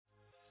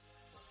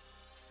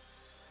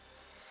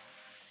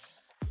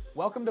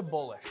Welcome to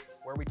Bullish,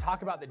 where we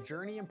talk about the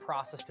journey and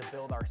process to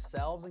build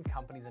ourselves and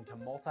companies into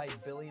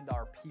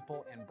multi-billion-dollar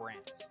people and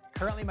brands.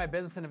 Currently, my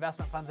business and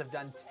investment funds have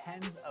done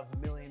tens of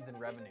millions in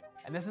revenue.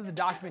 And this is the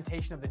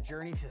documentation of the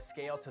journey to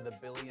scale to the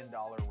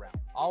billion-dollar realm.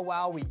 All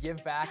while we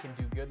give back and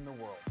do good in the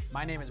world.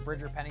 My name is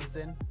Bridger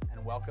Pennington,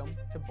 and welcome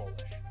to Bullish.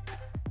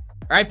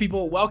 All right,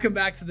 people, welcome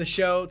back to the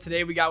show.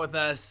 Today we got with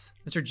us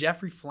Mr.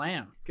 Jeffrey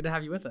Flamm. Good to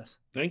have you with us.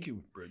 Thank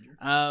you, Bridger.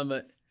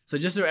 So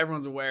just so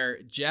everyone's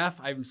aware, Jeff,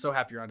 I'm so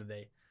happy you're on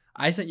today.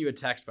 I sent you a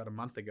text about a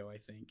month ago, I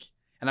think.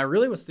 And I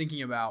really was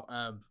thinking about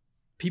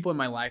people in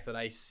my life that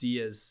I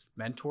see as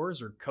mentors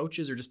or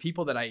coaches or just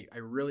people that I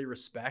really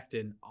respect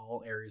in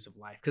all areas of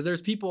life. Because there's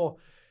people,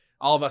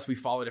 all of us, we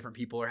follow different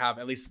people or have,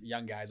 at least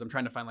young guys. I'm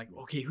trying to find like,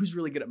 okay, who's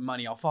really good at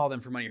money? I'll follow them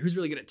for money. Or who's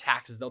really good at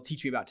taxes? They'll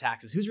teach me about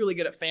taxes. Who's really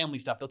good at family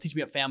stuff? They'll teach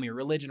me about family or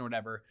religion or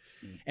whatever.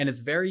 And it's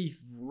very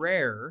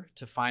rare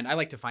to find, I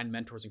like to find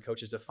mentors and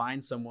coaches, to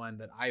find someone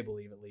that I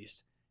believe at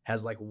least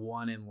has like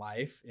one in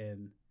life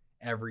in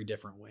every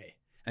different way.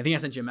 I think I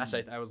sent you a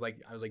message. I was like,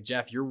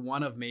 Jeff, you're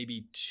one of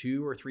maybe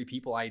 2 or 3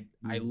 people I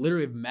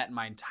literally have met in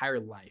my entire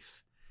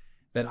life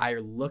that I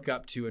look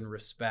up to and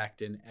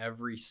respect in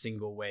every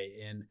single way,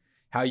 in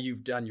how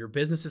you've done your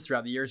businesses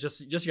throughout the years.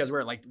 Just you guys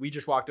aware, like we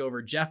just walked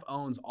over, Jeff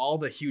owns all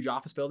the huge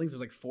office buildings.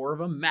 There's like 4 of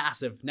them,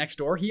 massive next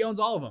door. He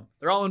owns all of them.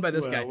 They're all owned by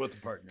this guy. With a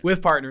partner.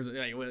 With partners.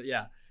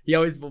 Yeah. He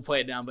always will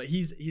play it down, but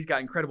he's got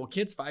incredible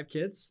kids, 5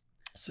 kids.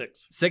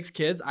 6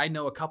 kids. I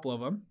know a couple of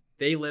them.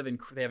 They have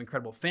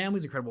incredible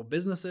families, incredible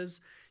businesses.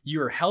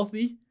 You are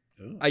healthy.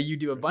 You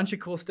do a bunch of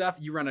cool stuff.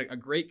 You run a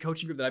great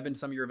coaching group that I've been to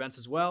some of your events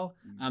as well.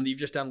 That you've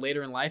just done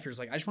later in life. You're just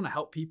like, I just want to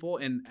help people.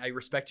 And I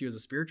respect you as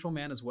a spiritual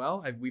man as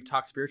well. We've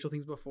talked spiritual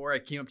things before. I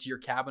came up to your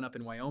cabin up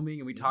in Wyoming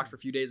and we talked for a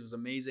few days. It was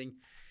amazing.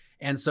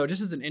 And so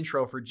just as an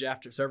intro for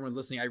Jeff, so everyone's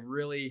listening, I'm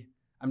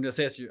going to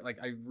say this, like,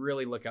 I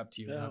really look up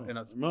to you.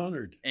 I'm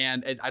honored.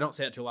 And I don't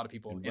say that to a lot of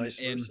people. And vice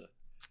versa.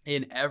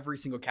 In every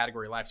single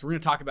category of life. So we're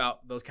going to talk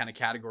about those kind of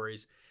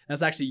categories.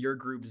 That's actually your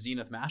group,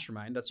 Zenith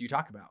Mastermind. That's what you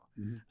talk about.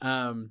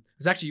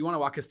 It's actually, you want to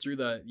walk us through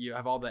you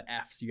have all the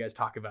F's you guys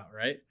talk about,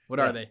 right? What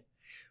are they?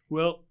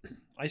 Well,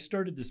 I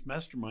started this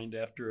mastermind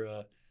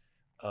after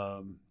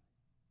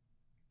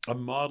a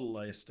model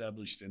I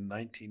established in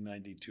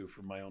 1992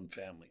 for my own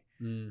family.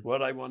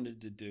 What I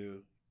wanted to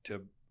do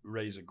to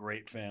raise a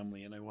great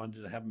family, and I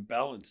wanted to have them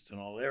balanced in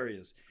all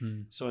areas.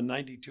 So in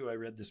 92, I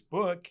read this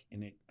book,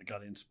 and I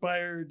got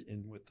inspired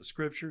with the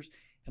scriptures,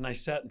 and I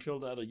sat and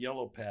filled out a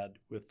yellow pad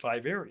with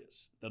 5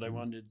 areas that I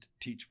wanted to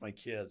teach my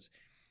kids.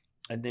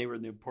 And they were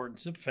the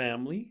importance of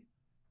family,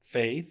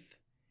 faith,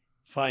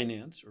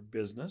 finance or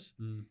business,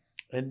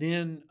 and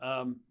then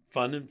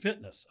fun and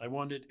fitness. I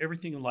wanted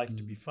everything in life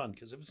to be fun,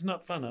 because if it's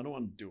not fun, I don't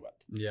want to do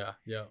it. Yeah.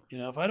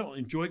 If I don't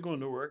enjoy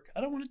going to work,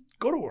 I don't want to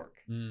go to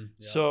work.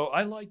 So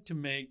I like to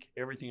make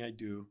everything I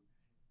do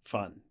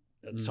fun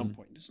at some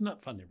point. It's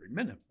not fun every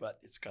minute, but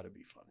it's got to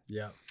be fun.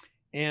 Yeah.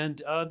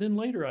 And then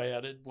later I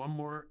added one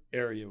more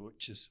area,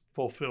 which is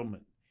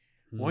fulfillment.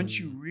 Once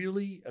you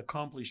really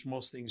accomplish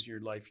most things in your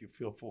life, you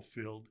feel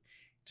fulfilled.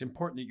 It's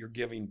important that you're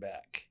giving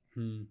back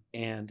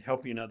and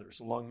helping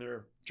others along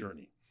their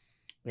journey.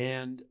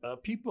 And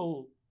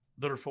people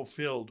that are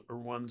fulfilled are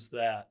ones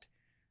that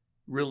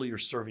really are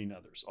serving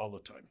others all the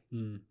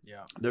time.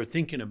 They're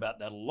thinking about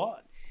that a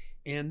lot.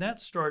 And that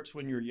starts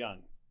when you're young,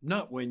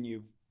 not when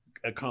you've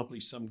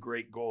accomplished some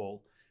great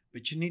goal,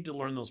 but you need to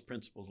learn those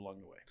principles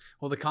along the way.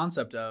 Well, the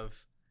concept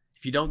of,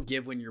 if you don't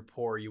give when you're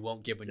poor, you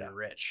won't give when you're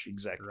rich.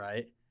 Exactly.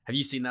 Right? Have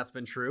you seen that's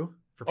been true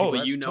for people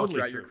totally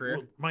throughout true. your career?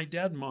 Well, my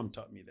dad and mom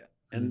taught me that.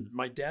 And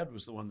my dad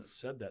was the one that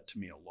said that to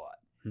me a lot.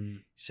 He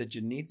said,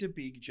 you need to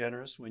be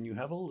generous when you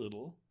have a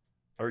little,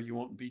 or you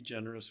won't be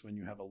generous when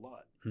you have a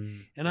lot.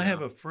 And I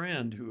have a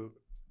friend who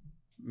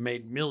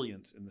made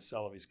millions in the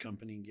sale of his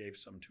company and gave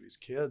some to his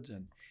kids.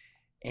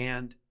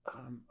 And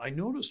I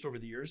noticed over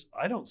the years,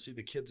 I don't see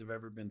the kids have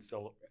ever been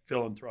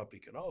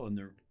philanthropic at all, and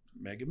they're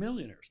mega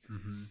millionaires.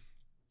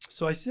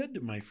 So I said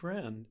to my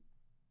friend,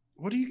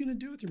 what are you going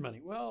to do with your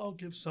money? Well, I'll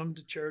give some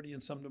to charity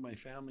and some to my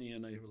family.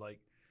 And I was like,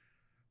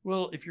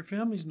 well, if your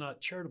family's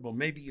not charitable,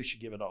 maybe you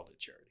should give it all to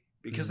charity,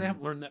 because they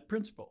haven't learned that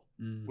principle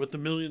with the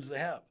millions they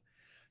have.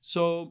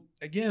 So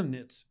again,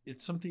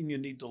 it's something you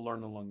need to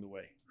learn along the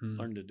way,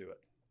 learn to do it.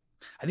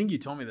 I think you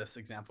told me this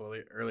example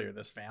earlier,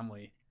 this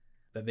family,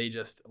 that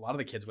a lot of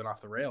the kids went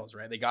off the rails,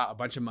 right? They got a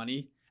bunch of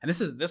money, and this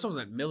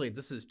wasn't millions,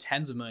 this is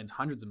tens of millions,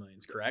 hundreds of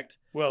millions, correct?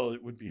 Well,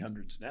 it would be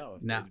hundreds now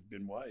if they had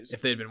been wise.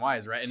 If they had been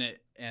wise, right?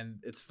 And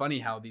it's funny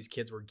how these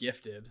kids were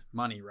gifted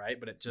money, right?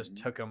 But it just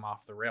took them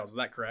off the rails. Is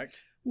that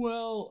correct?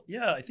 Well,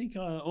 yeah, I think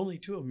only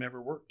 2 of them ever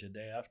worked a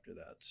day after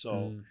that.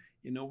 So,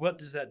 what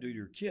does that do to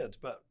your kids?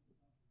 But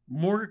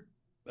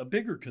a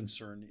bigger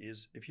concern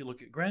is if you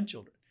look at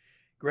grandchildren.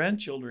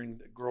 Grandchildren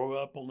that grow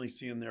up only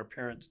seeing their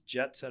parents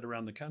jet set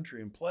around the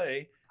country and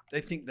play,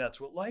 they think that's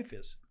what life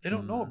is. They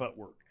don't know about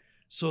work.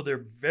 So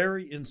they're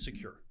very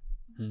insecure,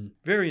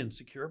 very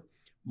insecure.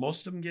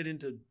 Most of them get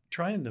into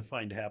trying to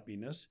find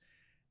happiness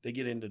they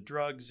get into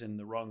drugs and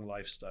the wrong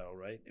lifestyle,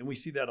 right? And we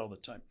see that all the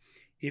time.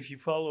 If you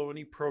follow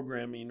any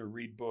programming or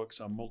read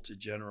books on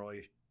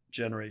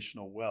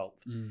multi-generational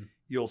wealth,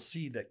 you'll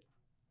see that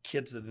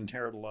kids that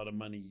inherit a lot of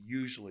money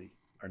usually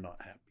are not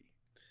happy.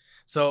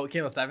 So,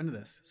 okay, let's dive into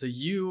this. So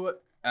you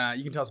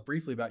can tell us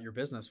briefly about your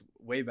business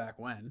way back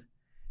when.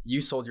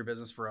 You sold your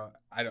business for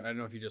I don't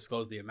know if you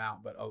disclosed the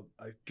amount, but a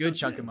good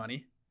chunk of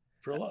money.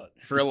 For a lot.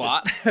 For a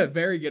lot.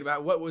 Very good.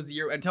 What was the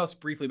year? And tell us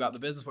briefly about the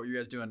business. What were you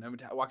guys doing?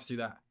 And walk us through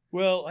that.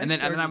 Well,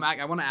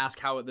 I want to ask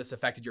how this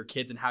affected your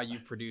kids and how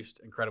you've produced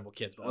incredible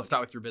kids. But let's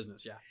start with your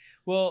business. Yeah.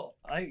 Well,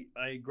 I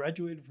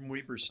graduated from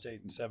Weber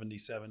State in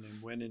 1977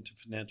 and went into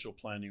financial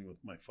planning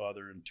with my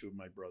father and two of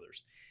my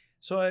brothers.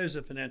 So I was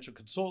a financial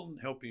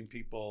consultant helping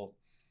people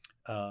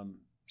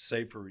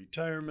save for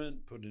retirement,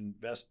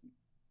 invest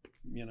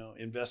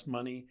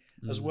money,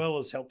 as well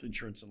as health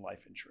insurance and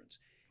life insurance.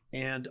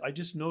 And I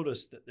just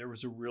noticed that there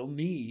was a real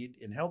need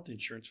in health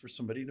insurance for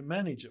somebody to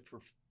manage it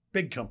for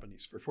big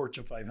companies, for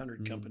Fortune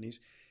 500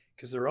 companies,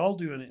 because they're all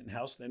doing it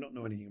in-house. They don't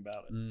know anything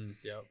about it.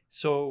 Yep.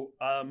 So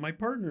my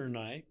partner and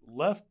I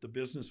left the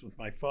business with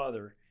my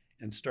father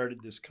and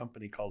started this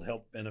company called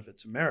Health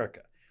Benefits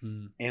America.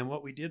 And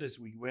what we did is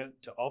we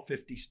went to all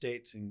 50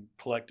 states and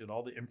collected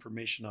all the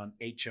information on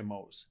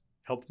HMOs,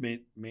 health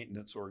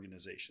maintenance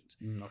organizations.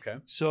 Okay.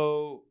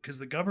 So, because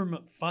the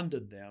government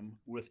funded them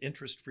with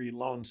interest-free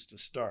loans to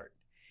start,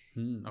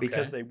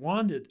 because they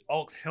wanted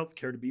all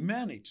healthcare to be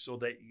managed so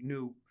that you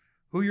knew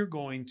who you're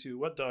going to,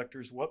 what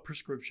doctors, what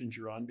prescriptions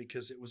you're on,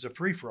 because it was a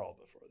free-for-all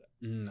before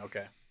that.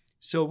 Okay.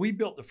 So we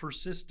built the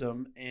first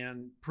system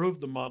and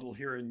proved the model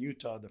here in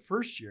Utah the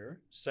first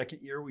year.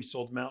 Second year, we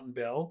sold Mountain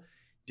Bell,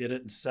 did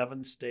it in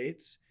 7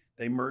 states.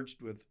 They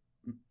merged with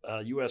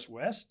US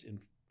West in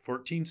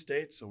 14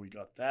 states, so we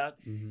got that.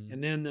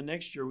 And then the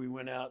next year we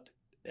went out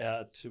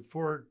to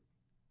 4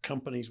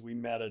 companies we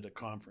met at a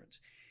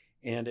conference.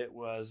 And it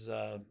was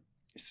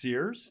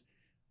Sears,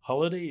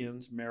 Holiday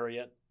Inns,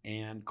 Marriott,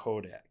 and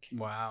Kodak.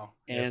 Wow.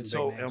 And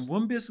so and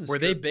one business were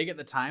they big at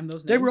the time,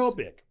 those names? They were all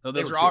big. Oh,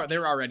 they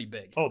were already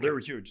big. Oh, they were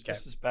huge. Okay.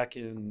 This is back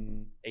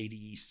in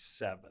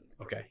 87.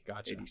 Okay,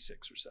 gotcha.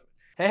 86 or 7.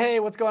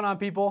 Hey, what's going on,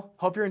 people?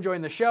 Hope you're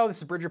enjoying the show. This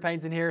is Bridger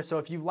Pennington here. So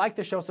if you've liked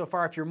the show so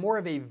far, if you're more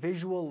of a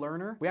visual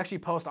learner, we actually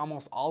post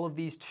almost all of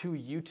these to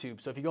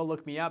YouTube. So if you go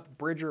look me up,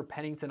 Bridger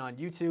Pennington on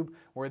YouTube,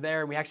 we're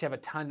there. We actually have a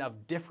ton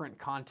of different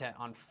content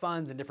on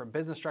funds and different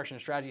business structure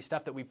and strategy,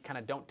 stuff that we kind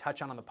of don't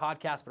touch on the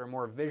podcast, but are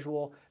more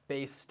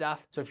visual-based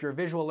stuff. So if you're a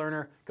visual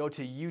learner, go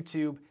to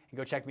YouTube and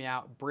go check me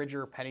out,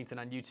 Bridger Pennington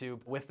on YouTube.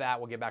 With that,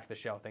 we'll get back to the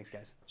show. Thanks,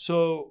 guys.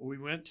 So we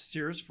went to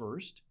Sears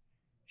first.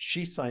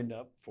 She signed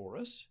up for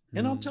us.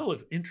 And I'll tell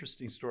an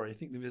interesting story. I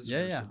think the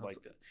visitors would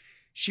like that.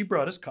 She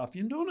brought us coffee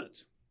and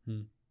donuts.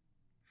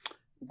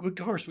 Of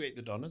course, we ate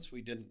the donuts.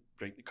 We didn't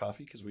drink the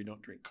coffee because we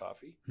don't drink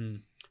coffee.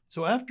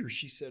 So after,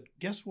 she said,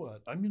 guess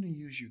what? I'm going to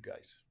use you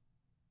guys.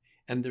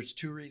 And there's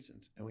 2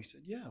 reasons. And we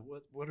said, yeah,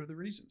 what are the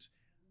reasons?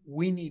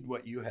 We need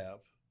what you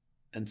have.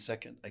 And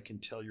second, I can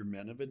tell you're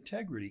men of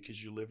integrity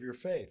because you live your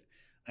faith.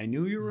 I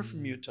knew you were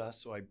from Utah,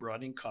 so I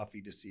brought in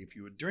coffee to see if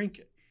you would drink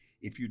it.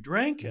 If you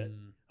drank it,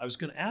 I was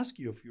going to ask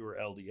you if you were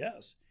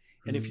LDS.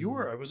 And if you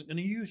were, I wasn't going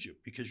to use you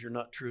because you're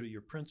not true to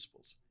your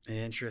principles.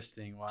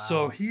 Interesting. Wow.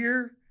 So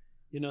here,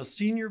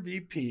 Senior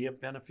VP of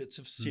Benefits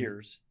of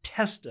Sears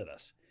tested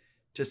us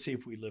to see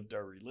if we lived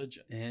our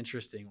religion.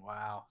 Interesting.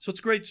 Wow. So it's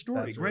a great story,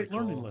 That's great really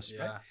learning cool. lesson,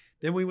 Yeah. right?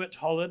 Then we went to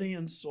Holiday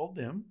and sold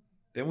them.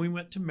 Then we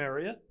went to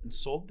Marriott and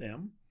sold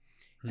them.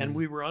 And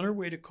we were on our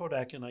way to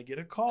Kodak, and I get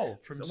a call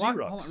from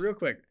Xerox. Hold on, real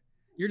quick.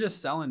 You're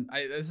just selling.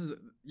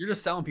 You're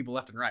just selling people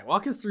left and right.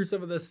 Walk us through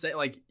some of this.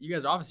 Like, you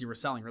guys obviously were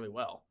selling really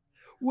well.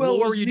 Well,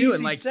 what were you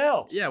doing? Like,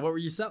 sell. Yeah, what were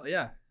you selling?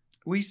 Yeah.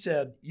 We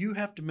said you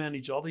have to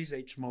manage all these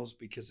HMOs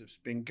because it's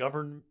been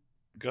government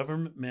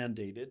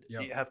mandated.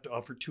 Yep. You have to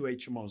offer 2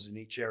 HMOs in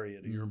each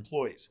area to your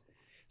employees,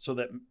 so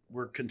that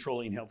we're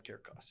controlling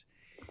healthcare costs.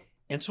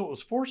 And so it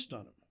was forced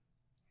on them.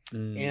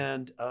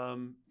 And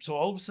so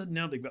all of a sudden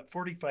now they've got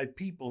 45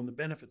 people in the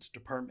benefits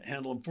department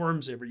handling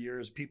forms every year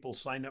as people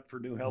sign up for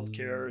new health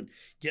care and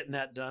getting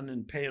that done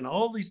and paying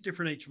all these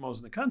different HMOs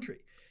in the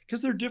country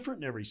because they're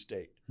different in every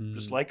state.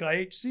 Just like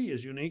IHC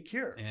is unique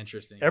here.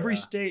 Interesting. Every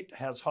state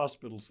has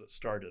hospitals that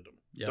started them,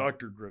 Yep.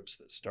 doctor groups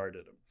that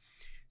started them.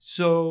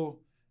 So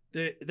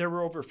there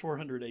were over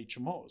 400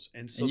 HMOs.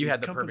 And so you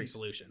had the perfect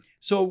solution.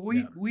 So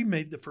we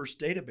made the first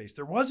database.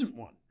 There wasn't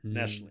one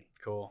nationally.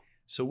 Cool.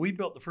 So we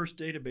built the first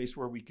database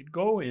where we could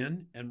go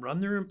in and run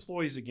their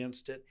employees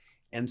against it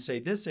and say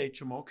this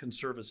HMO can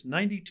service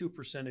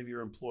 92% of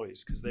your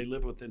employees because they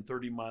live within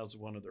 30 miles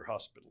of one of their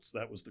hospitals.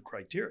 That was the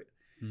criteria.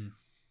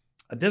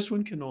 And this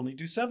one can only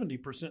do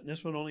 70% and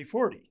this one only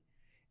 40%.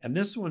 And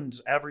this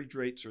one's average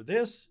rates are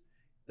this.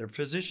 Their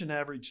physician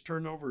average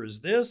turnover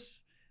is this.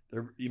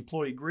 Their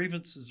employee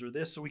grievances are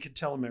this. So we could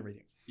tell them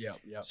everything. Yeah.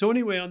 So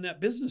anyway, on that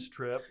business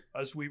trip,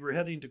 as we were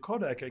heading to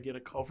Kodak, I get a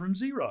call from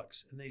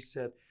Xerox. And they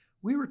said,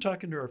 we were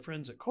talking to our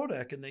friends at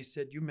Kodak, and they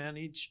said, you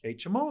manage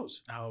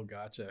HMOs. Oh,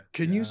 gotcha.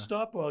 Can you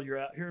stop while you're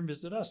out here and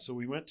visit us? So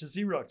we went to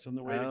Xerox on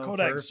the way to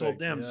Kodak, sold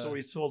them. So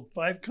we sold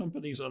 5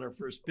 companies on our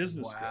first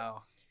business trip.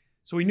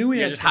 So we knew we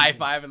had just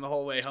high-fiving the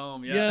whole way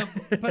home. Yeah.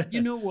 But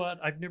you know what?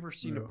 I've never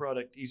seen a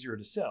product easier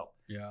to sell.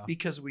 Yeah.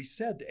 Because we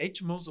said the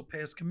HMOs will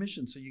pay us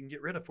commission, so you can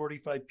get rid of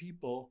 45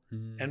 people,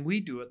 and we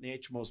do it, and the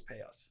HMOs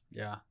pay us.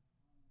 Yeah.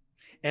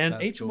 And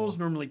that's HMOs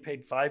normally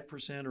paid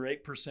 5% or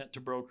 8%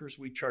 to brokers.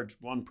 We charged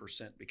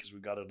 1% because we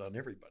got it on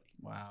everybody.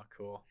 Wow,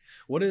 cool.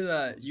 What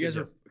did you guys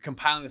were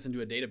compiling this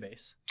into a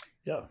database?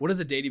 Yeah. What does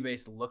a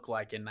database look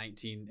like in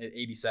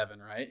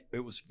 1987, right? It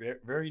was very,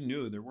 very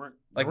new. There weren't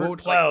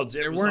clouds.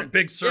 There weren't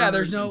big servers. Yeah,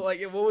 there's no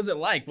what was it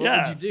like? What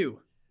would you do?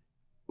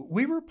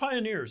 We were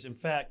pioneers. In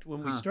fact,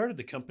 when we started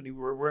the company, we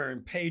were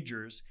wearing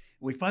pagers.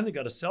 We finally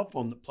got a cell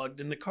phone that plugged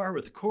in the car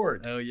with a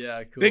cord. Oh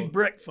yeah, cool. Big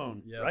brick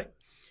phone, right?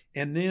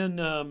 And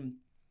then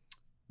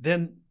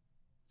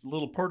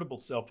little portable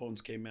cell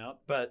phones came out.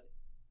 But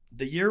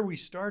the year we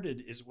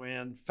started is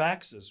when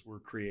faxes were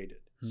created.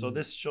 So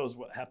this shows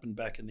what happened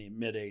back in the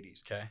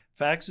mid-'80s. Okay.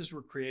 Faxes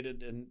were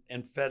created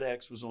and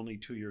FedEx was only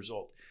 2 years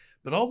old.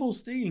 But all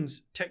those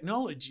things,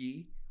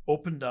 technology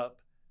opened up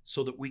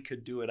so that we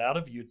could do it out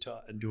of Utah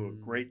and do a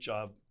great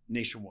job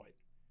nationwide.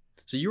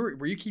 So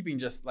were you keeping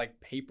just like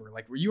paper?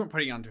 Like you weren't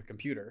putting it onto a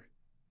computer?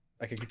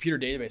 Like a computer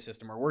database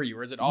system, or were you?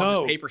 Or is it all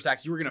just paper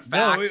stacks? You were going to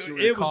fax? No,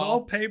 it was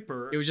all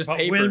paper. It was just but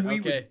paper. When we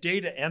would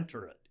data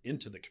enter it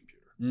into the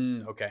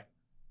computer. Okay.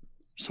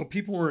 So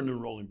people weren't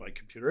enrolling by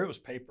computer. It was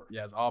paper.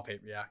 Yeah, it's all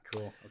paper. Yeah,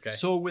 cool. Okay.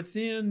 So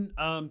within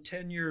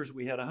 10 years,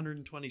 we had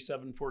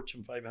 127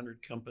 Fortune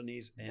 500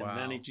 companies and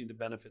managing the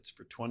benefits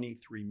for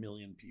 23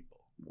 million people.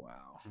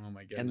 Wow. Oh,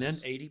 my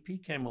goodness. And then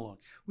ADP came along.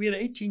 We had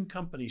 18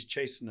 companies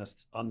chasing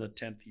us on the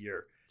 10th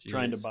year,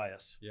 trying to buy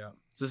us. Yeah.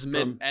 So this is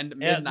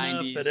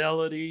mid-90s.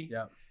 Fidelity.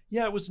 Yeah.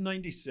 Yeah, it was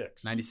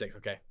 96. 96,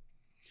 okay.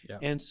 Yeah.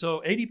 And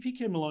so ADP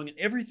came along, and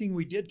everything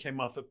we did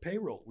came off of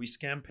payroll. We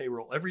scanned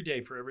payroll every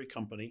day for every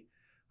company.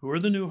 Who are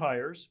the new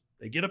hires?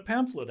 They get a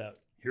pamphlet out.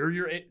 Here are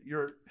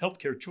your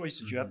healthcare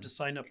choices. You have to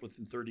sign up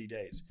within 30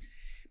 days.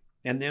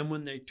 And then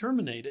when they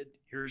terminated,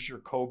 here's your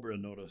COBRA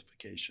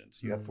notifications.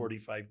 You have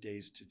 45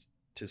 days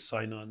to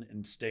sign on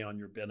and stay on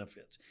your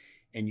benefits,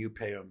 and you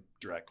pay them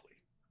directly.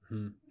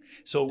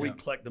 So we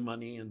collect the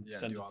money and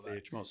send it to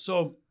the HMO.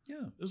 So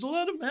there's a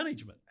lot of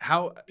management.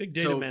 Big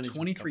data management.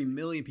 23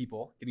 million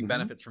people getting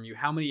benefits from you.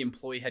 How many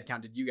employee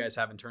headcount did you guys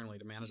have internally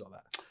to manage all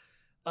that?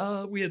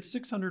 We had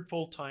 600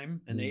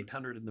 full-time and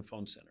 800 in the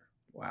phone center.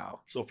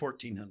 Wow. So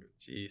 1,400.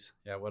 Jeez.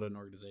 Yeah, what an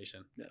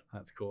organization. Yeah.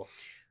 That's cool.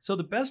 So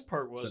the best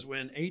part was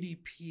when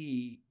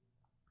ADP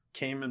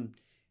came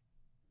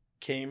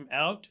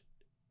out,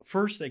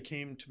 first they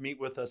came to meet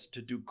with us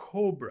to do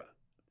COBRA,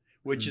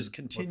 which is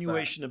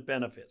continuation of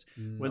benefits.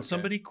 When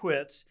somebody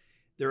quits,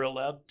 they're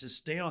allowed to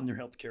stay on their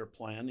healthcare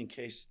plan in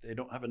case they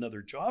don't have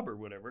another job or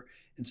whatever.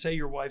 And say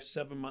your wife's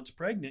 7 months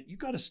pregnant, you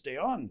got to stay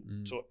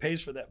on so it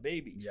pays for that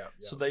baby.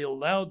 So they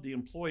allowed the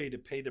employee to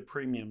pay the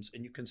premiums,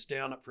 and you can stay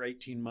on it for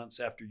 18 months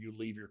after you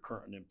leave your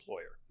current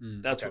employer.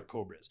 That's what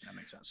COBRA is. That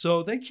makes sense.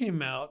 So they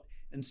came out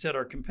and said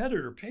our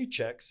competitor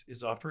Paychex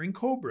is offering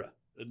COBRA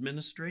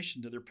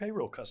administration to their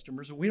payroll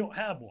customers, and we don't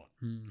have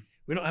one.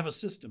 We don't have a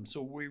system,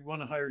 so we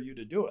want to hire you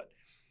to do it.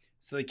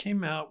 So they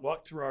came out,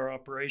 walked through our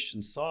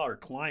operations, saw our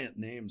client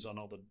names on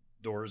all the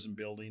doors and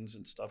buildings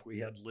and stuff. We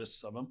had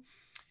lists of them.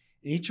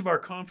 And each of our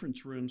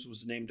conference rooms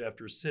was named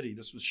after a city.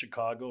 This was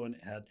Chicago, and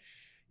it had,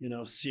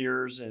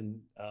 Sears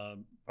and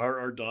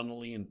R.R.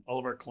 Donnelley and all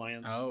of our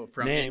clients'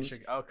 names.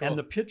 Cool. And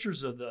the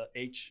pictures of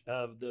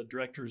the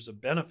directors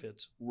of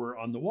benefits were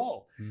on the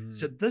wall.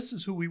 Said, this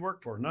is who we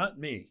work for, not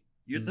me.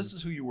 This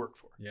is who you work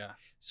for. Yeah.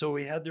 So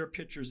we had their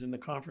pictures in the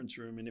conference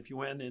room. And if you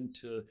went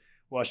into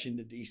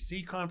Washington,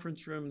 D.C.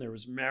 conference room, there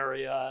was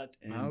Marriott.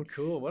 And,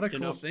 cool. What a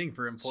cool thing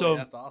for employees.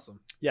 That's awesome.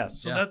 Yeah.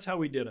 So that's how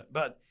we did it.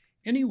 But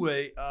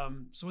anyway,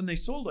 so when they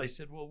sold, I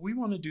said, well, we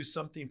want to do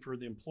something for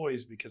the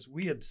employees because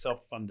we had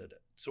self-funded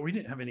it. So we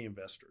didn't have any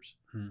investors.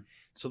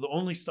 So the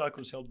only stock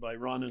was held by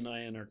Ron and I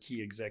and our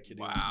key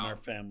executives and our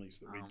families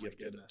that we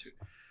gifted it to.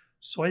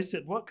 So I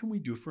said, what can we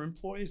do for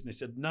employees? And they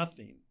said,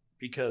 nothing,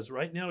 because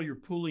right now you're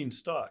pooling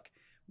stock.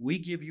 We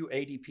give you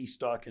ADP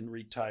stock and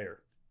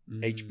retire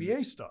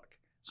HBA stock.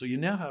 So you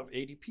now have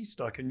ADP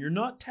stock, and you're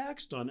not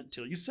taxed on it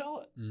until you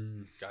sell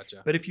it.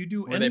 Gotcha. But if you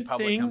do anything... Were they a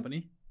public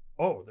company?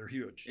 Oh, they're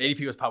huge.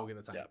 ADP was public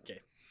at the time. Yeah.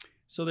 Okay.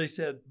 So they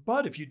said,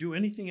 but if you do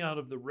anything out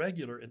of the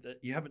regular that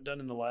you haven't done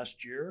in the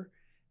last year,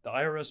 the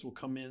IRS will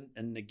come in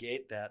and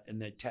negate that, and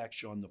they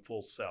tax you on the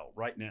full sell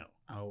right now.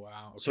 Oh,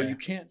 wow. Okay. So you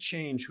can't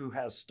change who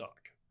has stock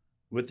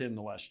within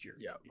the last year.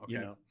 Yeah.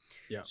 Okay.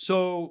 Yeah.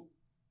 So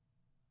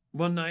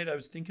one night I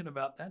was thinking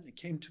about that, and it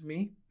came to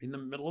me in the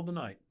middle of the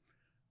night.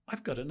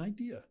 I've got an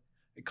idea.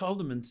 I called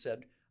them and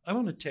said, I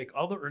want to take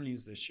all the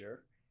earnings this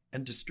year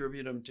and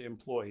distribute them to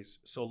employees.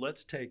 So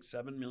let's take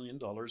 $7 million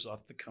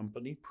off the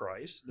company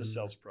price, the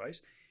sales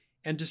price,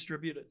 and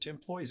distribute it to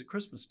employees at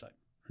Christmas time.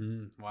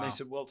 Wow. And they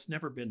said, well, it's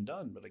never been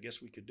done, but I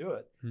guess we could do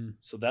it.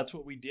 So that's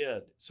what we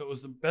did. So it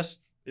was the best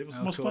It was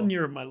the most fun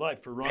year of my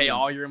life for running. Pay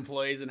all your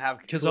employees and have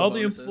because cool all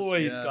bonuses. the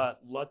employees got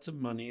lots of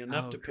money,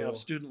 enough to pay off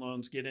student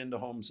loans, get into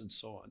homes, and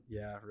so on.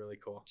 Yeah, really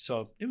cool.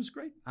 So it was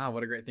great. Oh,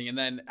 what a great thing! And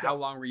then, how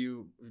long were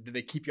you? Did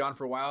they keep you on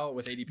for a while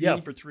with ADP? Yeah,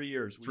 for 3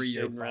 years. We 3 stayed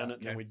years. and ran it,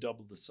 and then we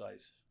doubled the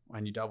size.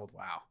 And you doubled.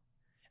 Wow.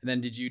 And then,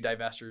 did you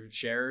divest your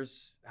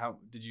shares? How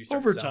did you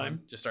start over selling?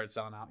 time? Just started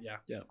selling out. Yeah.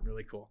 Yeah.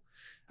 Really cool.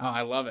 Oh,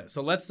 I love it.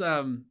 So let's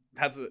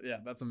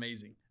that's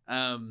amazing.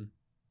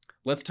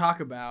 Let's talk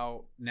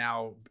about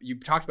now. You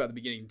talked about at the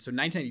beginning. So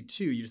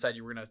 1992, you decided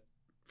you were gonna,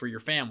 for your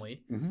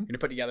family, you're gonna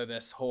put together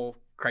this whole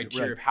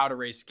criteria of how to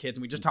raise kids.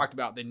 And we just talked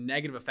about the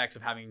negative effects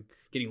of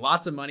getting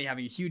lots of money,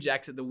 having a huge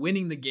exit, the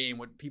winning the game.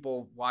 When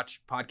people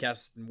watch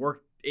podcasts and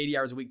work 80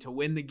 hours a week to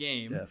win the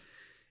game,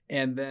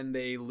 and then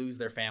they lose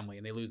their family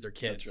and they lose their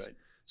kids. That's right.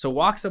 So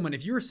walk someone.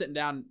 If you were sitting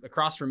down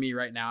across from me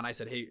right now, and I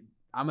said, "Hey,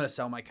 I'm gonna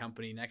sell my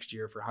company next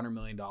year for $100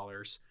 million,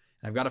 and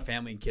I've got a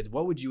family and kids,"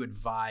 what would you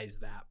advise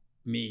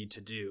me to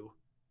do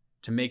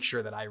to make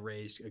sure that I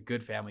raised a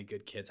good family,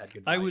 good kids, had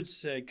good lives? I would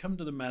say come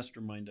to the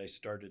mastermind I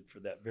started for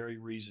that very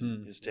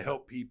reason, is to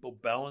help people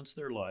balance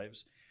their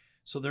lives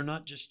so they're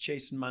not just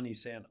chasing money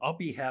saying, I'll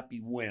be happy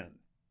when.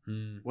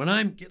 When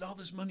I get all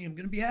this money, I'm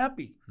going to be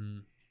happy.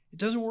 It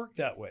doesn't work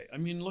that way. I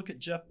mean, look at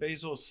Jeff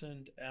Bezos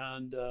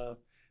and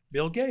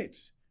Bill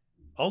Gates.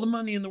 All the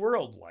money in the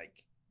world,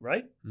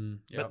 right?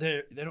 But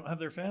they don't have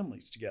their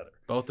families together.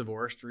 Both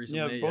divorced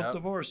recently. Yeah, both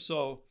divorced.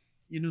 So,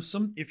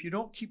 if you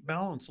don't keep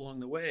balance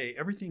along the way,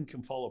 everything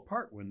can fall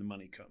apart when the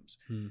money comes.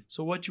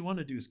 So what you want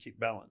to do is keep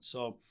balance.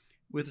 So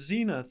with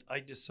Zenith, I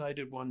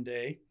decided one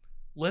day,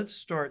 let's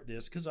start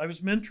this, because I was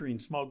mentoring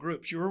small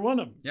groups. You were one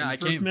of them. Yeah, I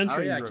came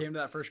to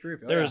that first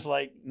group. There's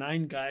like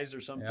 9 guys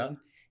or something,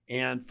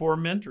 and 4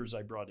 mentors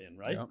I brought in,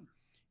 right?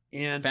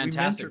 And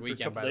fantastic we mentored weekend,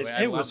 for a couple by the days. way.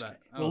 I love that.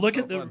 Well, look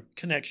at the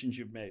connections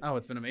you've made. Oh,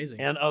 it's been amazing.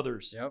 And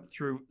others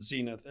through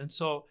Zenith. And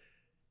so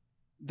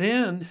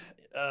then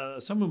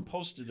someone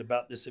posted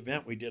about this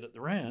event we did at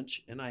the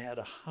ranch, and I had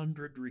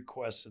 100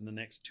 requests in the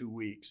next 2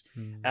 weeks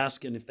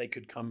asking if they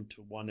could come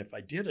to one if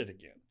I did it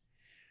again.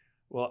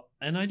 Well,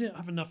 and I didn't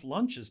have enough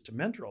lunches to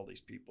mentor all these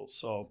people.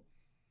 So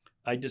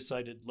I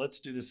decided, let's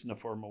do this in a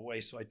formal way.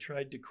 So I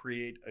tried to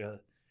create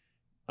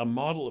a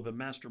model of a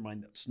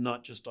mastermind that's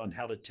not just on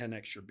how to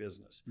 10x your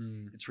business.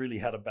 It's really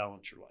how to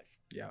balance your life.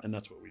 Yeah. And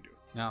that's what we do.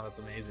 No, that's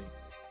amazing.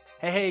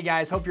 Hey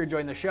guys, hope you're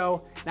enjoying the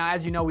show. Now,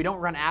 as you know, we don't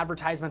run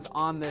advertisements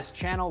on this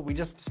channel. We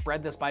just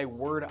spread this by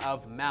word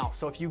of mouth.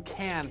 So if you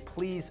can,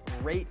 please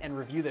rate and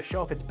review the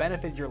show. If it's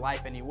benefited your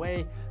life in any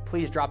way,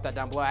 please drop that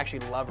down below. I actually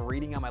love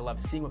reading them. I love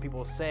seeing what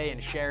people say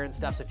and share and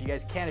stuff. So if you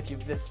guys can, if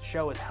this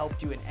show has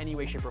helped you in any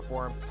way, shape, or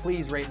form,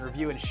 please rate and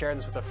review and share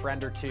this with a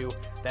friend or two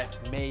that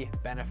may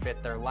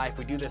benefit their life.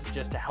 We do this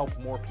just to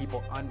help more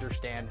people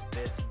understand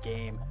this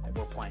game that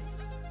we're playing.